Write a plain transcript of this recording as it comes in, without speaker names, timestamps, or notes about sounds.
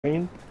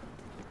green.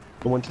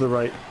 The one to the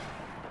right.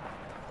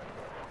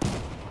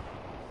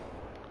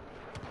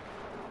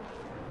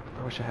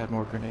 I wish I had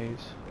more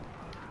grenades.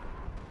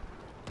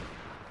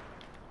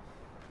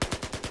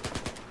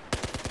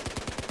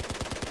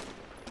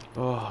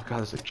 Oh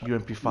god, this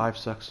UMP5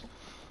 sucks.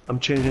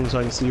 I'm changing so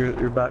I can see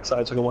your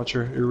backside so I can watch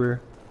your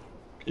rear.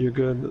 You're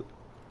good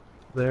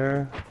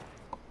there.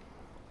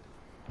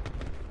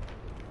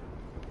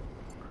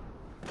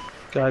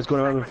 Guys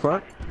going around in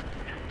front.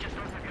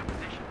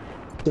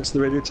 Next to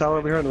the radio tower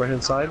over here on the right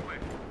hand side.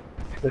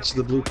 Next to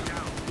the blue.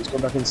 He's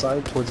going back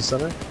inside towards the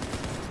center.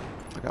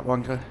 I got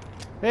one guy.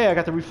 Hey, I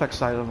got the reflex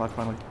sight unlocked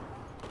finally.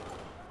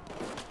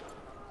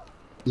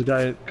 There's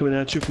a guy coming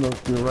at you from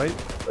the right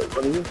in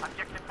front of you.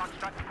 Objective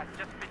construct has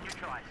just been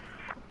neutralized.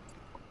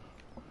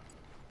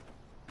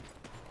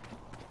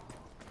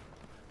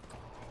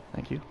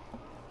 Thank you.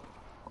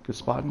 Good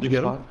spot. Did you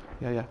get him?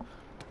 Yeah, yeah.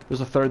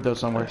 There's a third though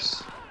somewhere.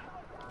 Nice.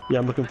 Yeah,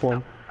 I'm looking for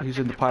him. He's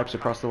in the pipes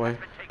across the way.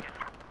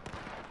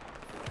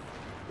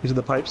 He's in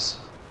the pipes.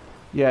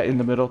 Yeah, in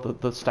the middle.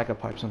 The stack of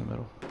pipes in the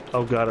middle.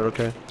 Oh, got it.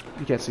 Okay.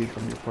 You can't see it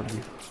from your point of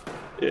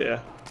view.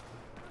 Yeah.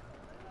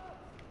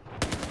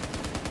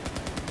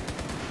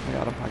 I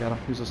got him.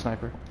 He's a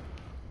sniper.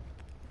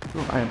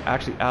 Ooh, I am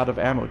actually out of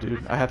ammo,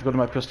 dude. I have to go to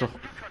my pistol.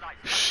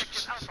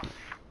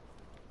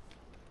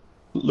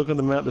 Look on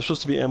the map. There's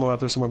supposed to be ammo out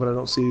there somewhere, but I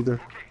don't see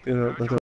either. You know, like